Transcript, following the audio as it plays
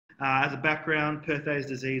As a background, Perthes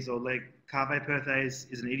disease or Legg Calve Perthes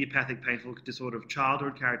is an idiopathic painful disorder of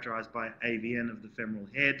childhood characterized by AVN of the femoral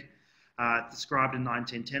head. Described in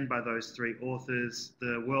 1910 by those three authors.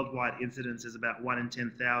 The worldwide incidence is about 1 in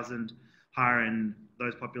 10,000, higher in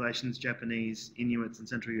those populations, Japanese, Inuits and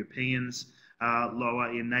Central Europeans,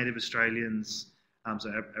 lower in Native Australians,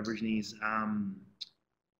 so Aborigines,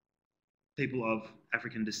 people of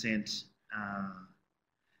African descent.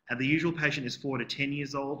 And the usual patient is 4 to 10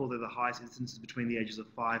 years old, although the highest incidence is between the ages of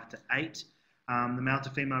 5 to 8. The male to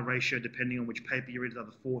female ratio, depending on which paper you read, is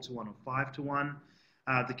either 4 to 1 or 5 to 1.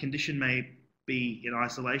 The condition may be in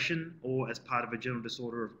isolation or as part of a general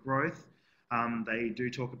disorder of growth. They do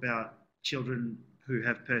talk about children who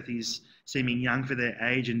have Perthes seeming young for their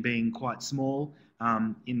age and being quite small,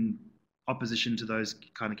 in opposition to those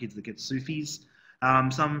kind of kids that get Sufis.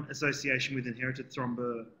 Some association with inherited so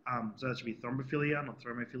that should be thrombophilia, not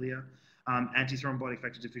thromophilia, antithrombotic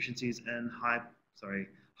factor deficiencies, and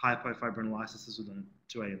hypofibrinolysis. This was at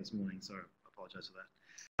 2 a.m. this morning, so I apologise for that.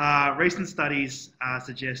 Recent studies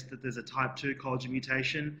suggest that there's a type 2 collagen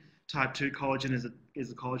mutation. Type 2 collagen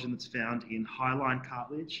is a collagen that's found in hyaline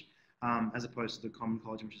cartilage, as opposed to the common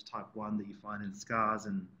collagen, which is type 1 that you find in scars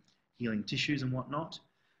and healing tissues and whatnot.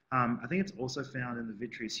 I think it's also found in the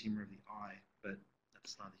vitreous humour of the eye, but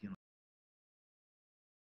that's neither here nor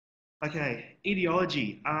there. Okay,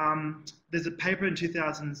 etiology. There's a paper in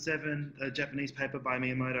 2007, a Japanese paper by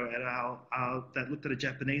Miyamoto et al. That looked at a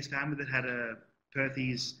Japanese family that had a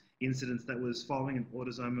Perthes incidence that was following an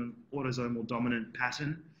autosomal dominant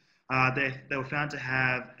pattern. They were found to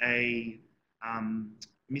have a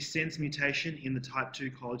missense mutation in the type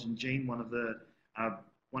 2 collagen gene. One of the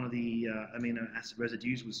amino acid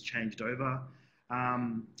residues was changed over.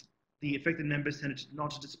 The affected members tended not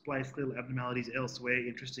to display skeletal abnormalities elsewhere,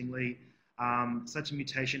 interestingly. Such a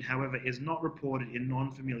mutation, however, is not reported in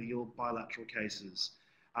non-familial bilateral cases.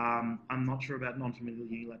 I'm not sure about non-familial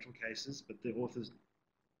unilateral cases, but the authors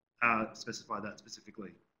specify that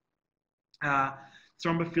specifically.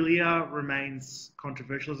 Thrombophilia remains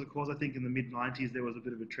controversial as a cause. I think in the mid-90s there was a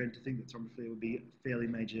bit of a trend to think that thrombophilia would be a fairly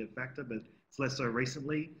major factor, but it's less so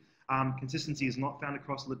recently. Consistency is not found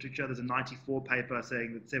across the literature. There's a 94 paper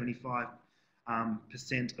saying that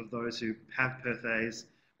 75% of those who have Perthes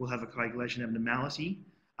will have a coagulation abnormality.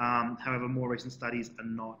 However, more recent studies are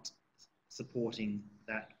not supporting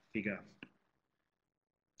that figure.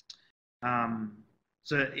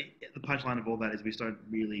 So the punchline of all that is we just don't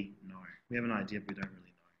really know. We have an idea, but we don't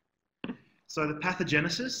really know. So the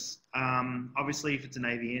pathogenesis, obviously if it's an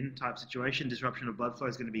AVN type situation, disruption of blood flow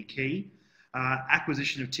is going to be key.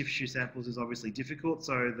 Acquisition of tissue samples is obviously difficult,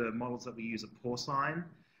 so the models that we use are porcine.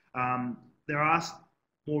 There are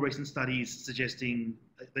more recent studies suggesting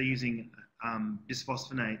that they're using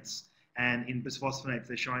bisphosphonates, and in bisphosphonates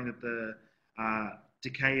they're showing that the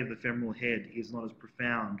decay of the femoral head is not as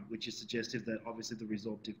profound, which is suggestive that obviously the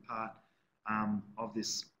resorptive part of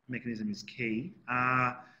this mechanism is key.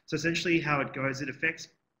 So essentially how it goes, it affects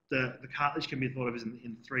the cartilage can be thought of as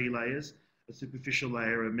in 3 layers: a superficial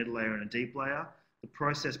layer, a middle layer, and a deep layer. The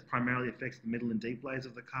process primarily affects the middle and deep layers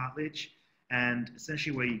of the cartilage, and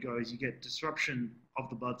essentially where you go is you get disruption of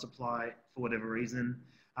the blood supply for whatever reason.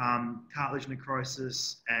 Cartilage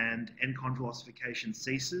necrosis and enchondral ossification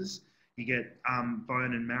ceases. You get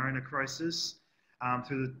bone and marrow necrosis.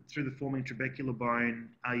 Through the forming trabecular bone,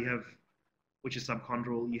 you have, which is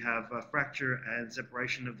subchondral, you have fracture and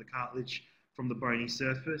separation of the cartilage from the bony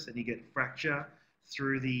surface, and you get fracture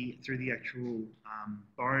through the actual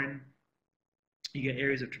bone. You get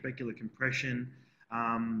areas of trabecular compression,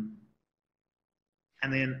 and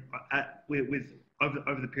then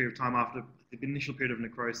over the period of time after the initial period of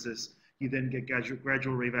necrosis, you then get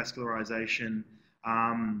gradual revascularization,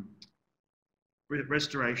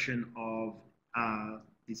 restoration of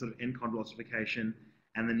the sort of enchondral ossification,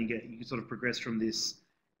 and then you sort of progress from this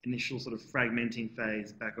initial sort of fragmenting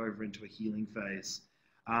phase back over into a healing phase.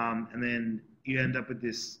 And then you end up with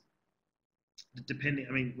this, depending,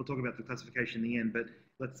 I mean, we'll talk about the classification in the end, but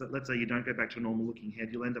let's say you don't go back to a normal looking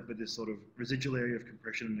head, you'll end up with this sort of residual area of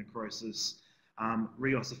compression and necrosis,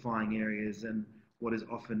 reossifying areas, and what is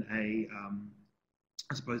often a,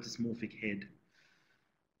 I suppose, dysmorphic head.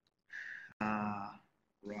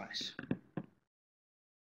 Right.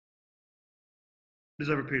 This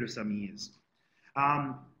is over a period of some years.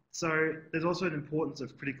 So there's also an importance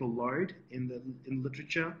of critical load in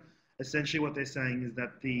literature. Essentially what they're saying is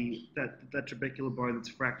that that trabecular bone that's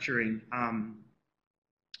fracturing,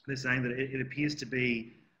 they're saying that it appears to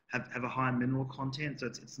have a high mineral content, so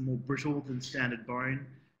it's more brittle than standard bone,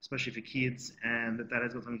 especially for kids, and that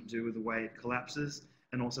has got something to do with the way it collapses,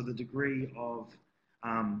 and also the degree of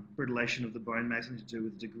britillation of the bone may have something to do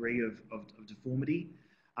with the degree of deformity.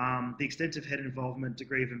 The extent of head involvement,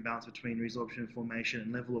 degree of imbalance between resorption and formation,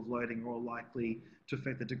 and level of loading are all likely to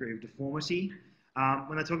affect the degree of deformity.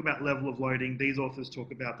 When they talk about level of loading, these authors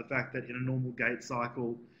talk about the fact that in a normal gait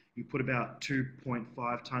cycle, you put about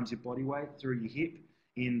 2.5 times your body weight through your hip.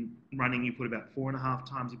 In running, you put about 4.5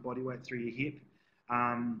 times your body weight through your hip.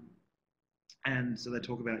 And so they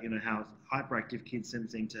talk about, how hyperactive kids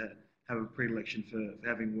seem to have a predilection for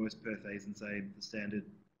having worse Perthes than, say, the standard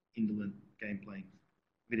indolent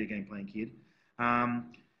video game playing kid.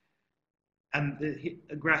 And the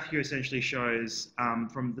graph here essentially shows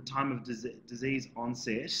from the time of disease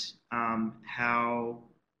onset how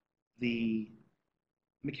the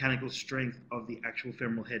mechanical strength of the actual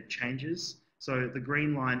femoral head changes. So the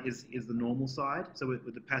green line is the normal side. So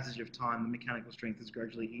with the passage of time, the mechanical strength is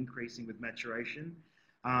gradually increasing with maturation.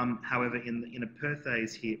 However, in a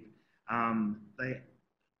Perthes hip,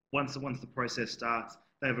 once the process starts,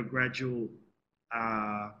 they have a gradual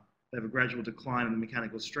decline in the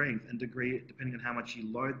mechanical strength and degree, depending on how much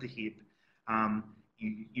you load the hip,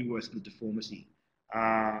 you worsen the deformity.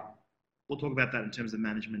 We'll talk about that in terms of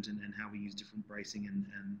management and how we use different bracing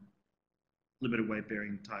and limited weight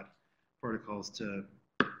bearing type protocols to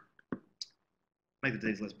make the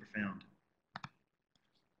disease less profound.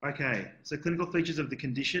 Okay, so clinical features of the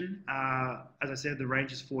condition. As I said, the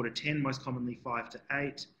range is 4 to 10, most commonly 5 to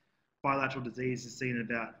 8. Bilateral disease is seen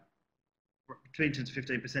about between 10 to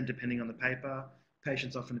 15% depending on the paper.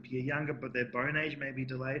 Patients often appear younger, but their bone age may be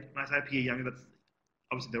delayed. When I say appear younger, that's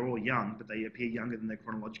obviously they're all young, but they appear younger than their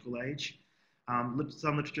chronological age.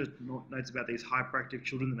 Some literature notes about these hyperactive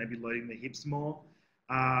children that may be loading their hips more.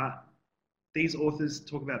 These authors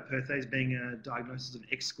talk about Perthes being a diagnosis of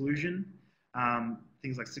exclusion.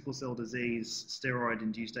 Things like sickle cell disease,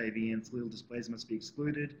 steroid-induced AVN, skeletal dysplasia must be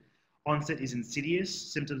excluded. Onset is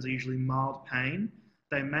insidious. Symptoms are usually mild pain.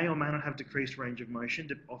 They may or may not have decreased range of motion,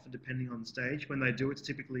 often depending on the stage. When they do, it's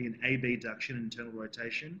typically an abduction and internal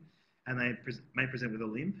rotation, and they may present with a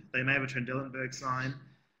limp. They may have a Trendelenburg sign.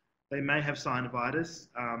 They may have synovitis,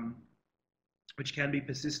 which can be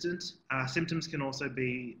persistent. Symptoms can also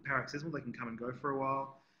be paroxysmal. They can come and go for a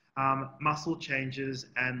while. Muscle changes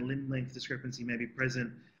and limb length discrepancy may be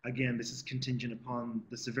present. Again, this is contingent upon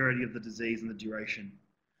the severity of the disease and the duration.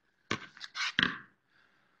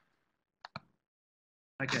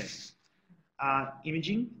 Okay,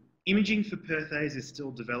 imaging. Imaging for Perthes is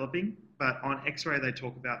still developing, but on X-ray they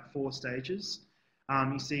talk about 4 stages.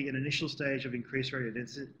 You see an initial stage of increased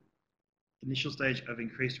radiodensity,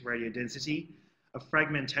 a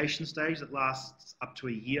fragmentation stage that lasts up to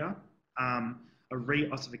a year, a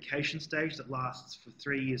reossification stage that lasts for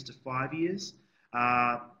 3 years to 5 years.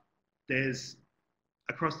 There's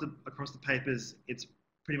across the papers, it's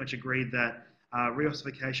pretty much agreed that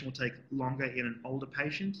reossification will take longer in an older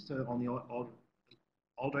patient, so on the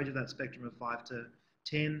older age of that spectrum of 5 to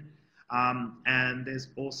 10. And there's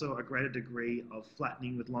also a greater degree of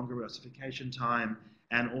flattening with longer reossification time,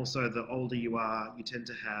 and also the older you are, you tend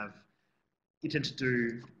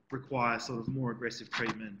to require sort of more aggressive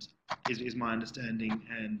treatment, is my understanding,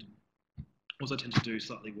 and also tend to do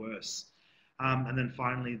slightly worse. And then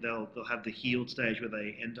finally, they'll have the healed stage where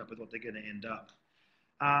they end up with what they're going to end up.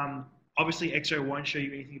 Obviously, X-ray won't show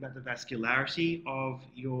you anything about the vascularity of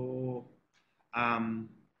your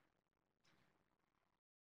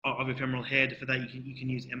femoral head. For that, you can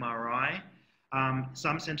use MRI.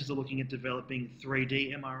 Some centres are looking at developing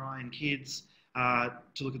 3D MRI in kids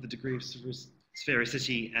to look at the degree of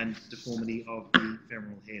sphericity and deformity of the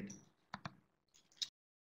femoral head.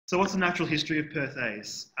 So what's the natural history of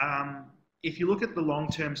Perthes? If you look at the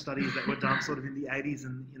long-term studies that were done sort of in the 80s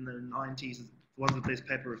and in the 90s, the ones that this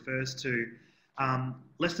paper refers to,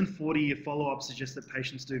 less than 40-year follow-up suggests that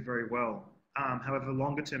patients do very well. However,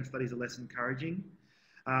 longer-term studies are less encouraging.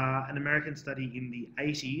 An American study in the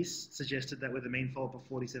 80s suggested that with a mean follow-up of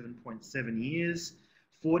 47.7 years,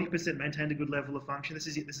 40% maintained a good level of function. This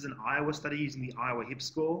is an Iowa study using the Iowa hip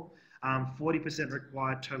score. 40%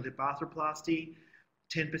 required total hip arthroplasty,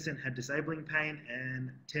 10% had disabling pain,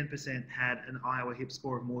 and 10% had an Iowa hip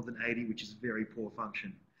score of more than 80, which is very poor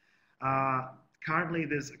function. Currently,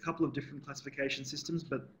 there's a couple of different classification systems,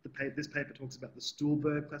 but this paper talks about the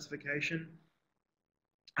Stuhlberg classification.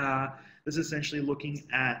 This is essentially looking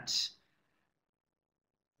at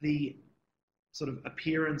the sort of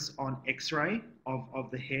appearance on X-ray of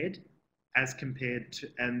the head as compared to,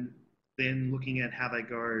 and then looking at how they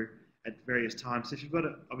go at various times. So if you've got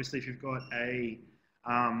obviously if you've got a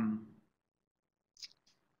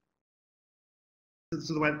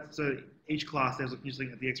so each class they're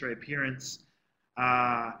looking at the X-ray appearance,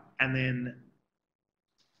 and then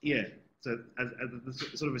Yeah. So as the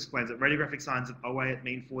sort of explains it, radiographic signs of OA at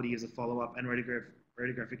mean 40 is a follow-up, and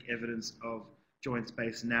radiographic evidence of joint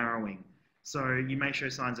space narrowing. So you may show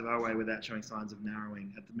signs of OA without showing signs of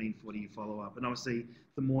narrowing at the mean 40 follow-up. And obviously,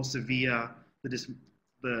 the more severe the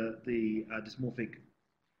dysmorphic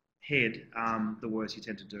head, the worse you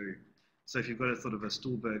tend to do. So if you've got a sort of a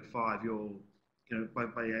Stuhlberg 5,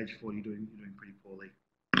 by age 40, you're doing pretty poorly.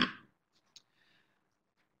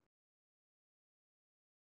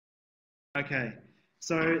 Okay,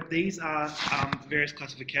 so these are various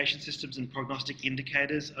classification systems and prognostic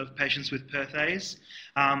indicators of patients with Perthes.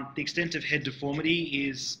 The extent of head deformity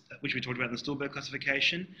is, which we talked about in the Stuhlberg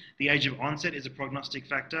classification. The age of onset is a prognostic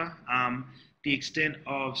factor. The extent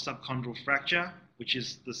of subchondral fracture, which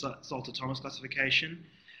is the Salter-Thomas classification.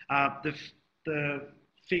 The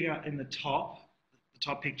figure in the top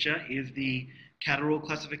picture is the Catterall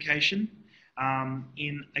classification.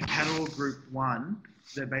 In a Catterall group 1,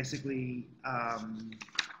 they're basically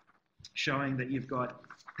showing that you've got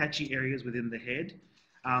patchy areas within the head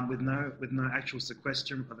with no actual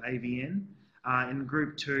sequestrum of AVN. In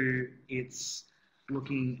group 2, it's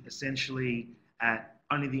looking essentially at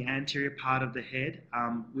only the anterior part of the head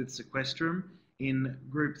with sequestrum. In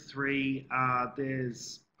group 3,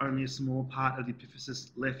 there's only a small part of the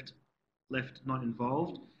epiphysis left not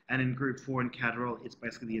involved. And in group 4 in Catterall, it's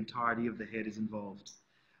basically the entirety of the head is involved.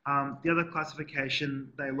 The other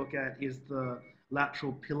classification they look at is the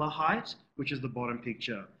lateral pillar height, which is the bottom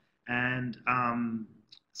picture. And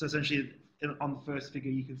so essentially, on the first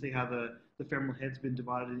figure, you can see how the femoral head's been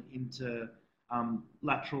divided into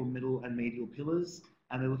lateral, middle, and medial pillars.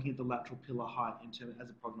 And they're looking at the lateral pillar height as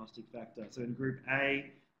a prognostic factor. So in group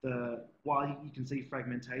A, while you can see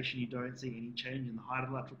fragmentation, you don't see any change in the height of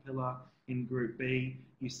the lateral pillar. In group B,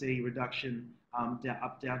 you see reduction down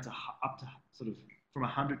to sort of from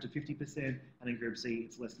 100 to 50%, and in group C,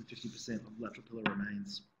 it's less than 50% of the lateral pillar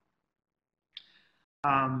remains.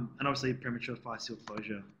 And obviously, premature physeal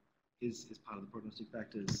closure is part of the prognostic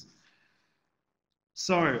factors.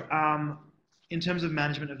 So, in terms of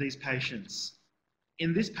management of these patients,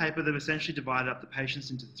 in this paper, they've essentially divided up the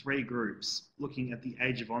patients into 3 groups, looking at the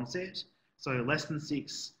age of onset, so less than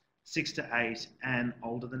 6, 6 to 8, and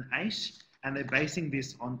older than 8. And they're basing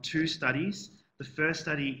this on 2 studies. The first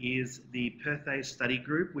study is the Perthes study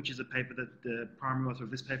group, which is a paper that the primary author of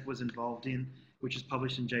this paper was involved in, which is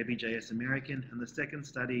published in JBJS American. And the second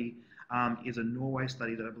study is a Norway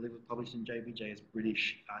study that I believe was published in JBJS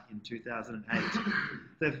British in 2008.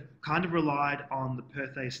 They've kind of relied on the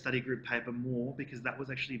Perthes study group paper more because that was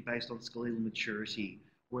actually based on skeletal maturity,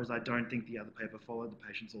 whereas I don't think the other paper followed the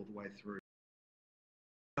patients all the way through.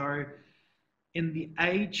 So in the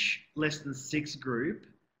age less than 6 group,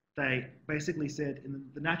 they basically said in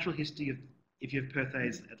the natural history of if you have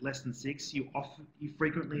Perthes at less than 6, you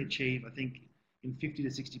frequently achieve, I think, in 50 to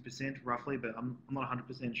 60% roughly, but I'm not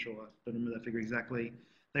 100% sure. I don't remember that figure exactly.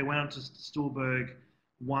 They went on to Stuhlberg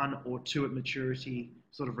 1 or 2 at maturity,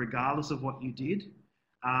 sort of regardless of what you did.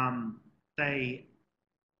 They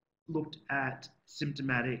looked at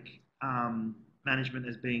symptomatic management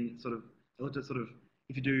as being they looked at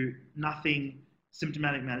if you do nothing,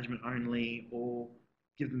 symptomatic management only, or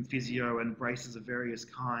give them physio and braces of various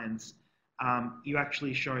kinds, you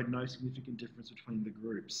actually showed no significant difference between the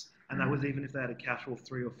groups. And that was even if they had a Catterall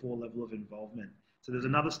 3 or 4 level of involvement. So there's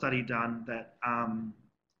another study done that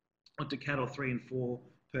looked at Catterall 3 and 4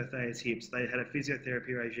 Perthes hips. They had a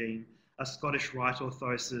physiotherapy regime, a Scottish right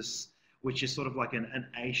orthosis, which is sort of like an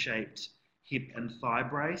A-shaped hip and thigh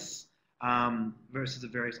brace, versus a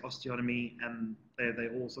various osteotomy, and they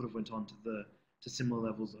all sort of went on to similar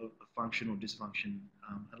levels of function or dysfunction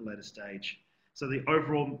at a later stage. So the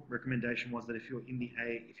overall recommendation was that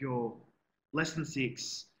if you're less than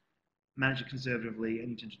 6, manage it conservatively, and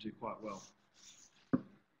you tend to do quite well.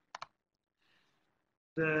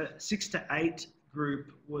 The 6 to 8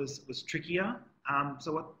 group was trickier.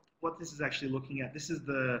 So what this is actually looking at, this is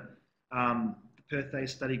the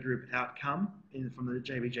Perthes study group outcome from the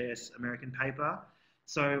JBJS American paper.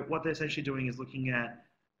 So what they're essentially doing is looking at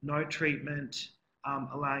no treatment,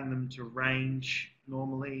 allowing them to range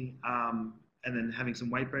normally, and then having some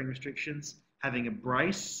weight-bearing restrictions, having a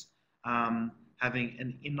brace, having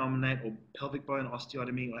an innominate or pelvic bone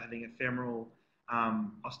osteotomy, or having a femoral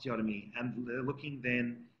osteotomy. And they're looking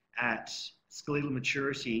then at skeletal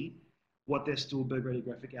maturity, what their Stuhlberg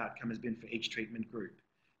radiographic outcome has been for each treatment group.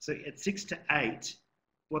 So at 6 to 8,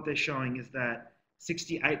 what they're showing is that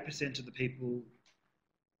 68% of the people,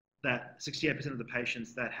 68% of the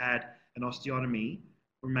patients that had an osteotomy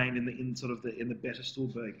remained in the better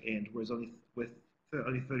Stuhlberg end, whereas only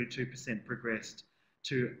 32% progressed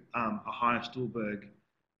to a higher Stuhlberg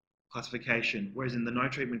classification, whereas in the no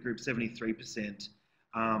treatment group, 73%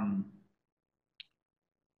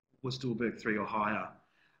 was Stuhlberg 3 or higher.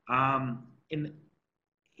 In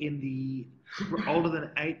the older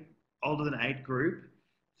than eight group,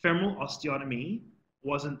 femoral osteotomy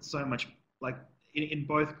wasn't so much like in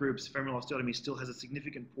both groups. Femoral osteotomy still has a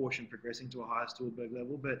significant portion progressing to a higher Stuhlberg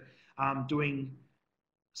level, but doing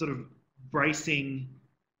sort of bracing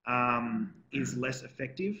is less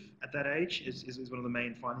effective at that age. Is one of the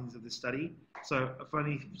main findings of this study. So if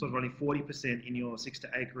only 40% in your 6 to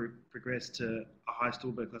 8 group progressed to a high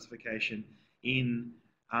Stuhlberg classification in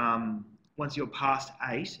once you're past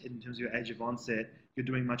 8, in terms of your age of onset, you're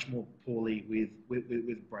doing much more poorly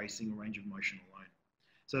with bracing or range of motion alone.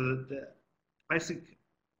 So the basic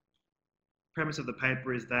premise of the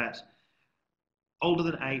paper is that older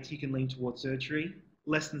than 8, you can lean towards surgery.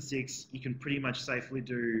 Less than 6, you can pretty much safely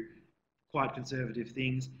do quite conservative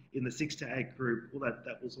things. In the 6 to 8 group, well,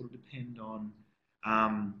 that will sort of depend on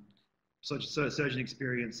surgeon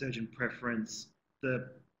experience, surgeon preference, the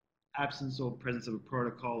absence or presence of a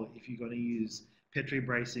protocol, if you're going to use Petri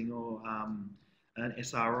bracing or an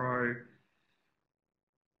SRO.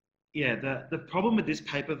 Yeah, the problem with this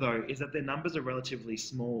paper, though, is that their numbers are relatively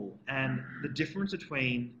small, and the difference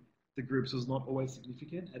between the groups was not always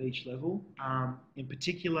significant at each level. In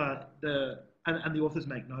particular, and the authors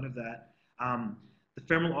make note of that, the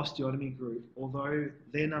femoral osteotomy group, although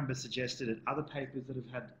their numbers suggested it, other papers that have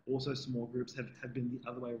had also small groups have been the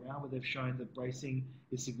other way around, where they've shown that bracing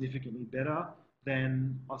is significantly better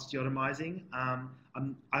than osteotomizing. I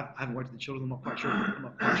haven't worked with the children. I'm not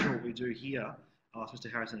quite sure what we do here. I'll ask Mr.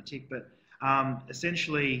 Harris in a tick, but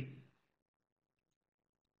essentially,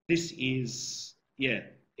 this is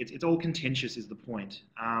it's all contentious, is the point.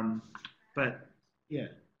 But yeah.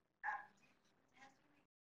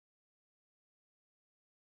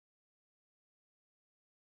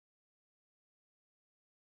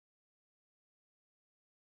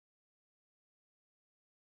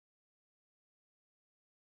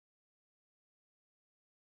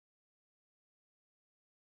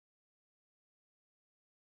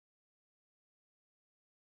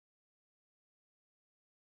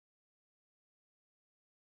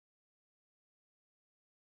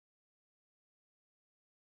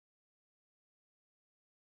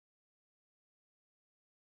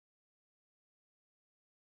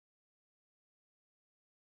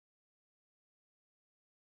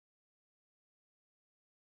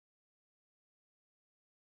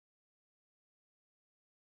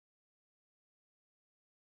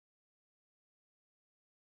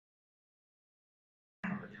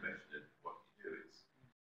 What you do is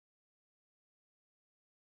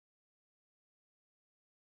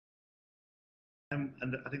And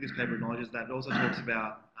I think this paper acknowledges that. It also talks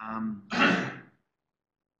about,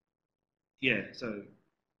 so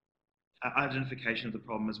identification of the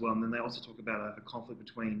problem as well. And then they also talk about a conflict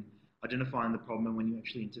between identifying the problem and when you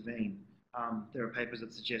actually intervene. There are papers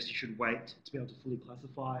that suggest you should wait to be able to fully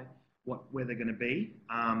classify where they're going to be,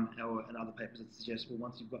 and other papers that suggest, well,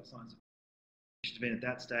 once you've got signs of intervene at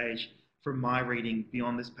that stage. From my reading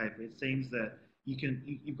beyond this paper, it seems that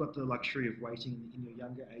you've got the luxury of waiting in your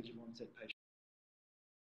younger age of onset patient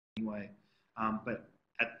anyway, but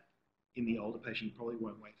in the older patient, you probably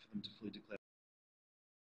won't wait for them to fully declare.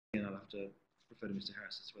 And I'll have to refer to Mr.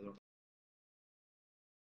 Harris as to whether.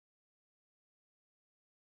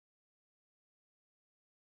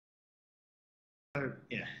 So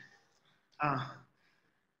yeah,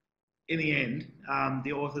 in the end,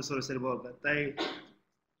 the author sort of said, well, that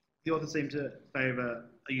the authors seem to favour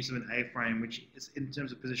a use of an A-frame, which is, in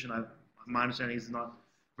terms of position, my understanding is not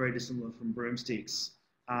very dissimilar from broomsticks.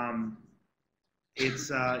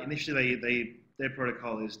 It's initially their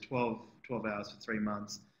protocol is 12 hours for 3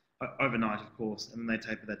 months, overnight of course, and then they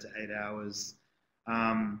taper that to 8 hours,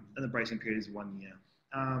 and the bracing period is 1 year.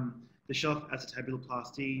 The shelf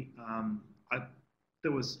acetabuloplasty,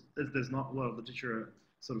 there's not a lot of literature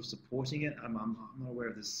sort of supporting it. I'm not aware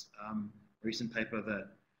of this recent paper that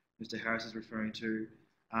Mr. Harris is referring to,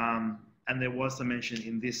 and there was some mention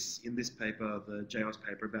in this paper, the JOS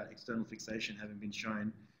paper, about external fixation having been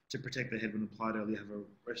shown to protect the head when applied early, have a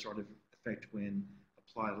restorative effect when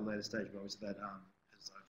applied at a later stage. But obviously that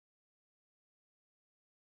has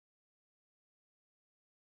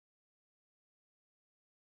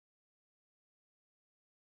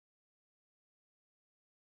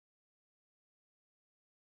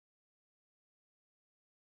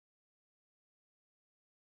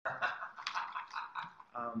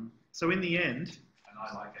so in the end, and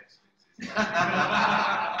I like excellences.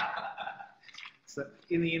 So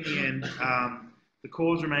in the end, the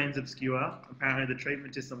cause remains obscure. Apparently the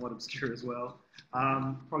treatment is somewhat obscure as well.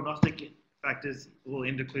 Prognostic factors will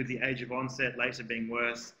include the age of onset, later being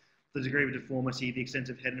worse, the degree of deformity, the extent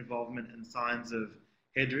of head involvement, and signs of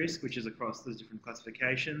head risk, which is across those different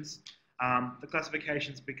classifications. The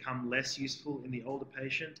classifications become less useful in the older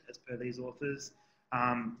patient, as per these authors.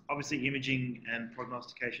 Obviously, imaging and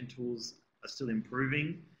prognostication tools are still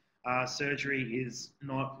improving. Surgery is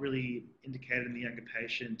not really indicated in the younger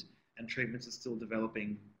patient, and treatments are still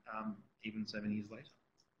developing even so many years later.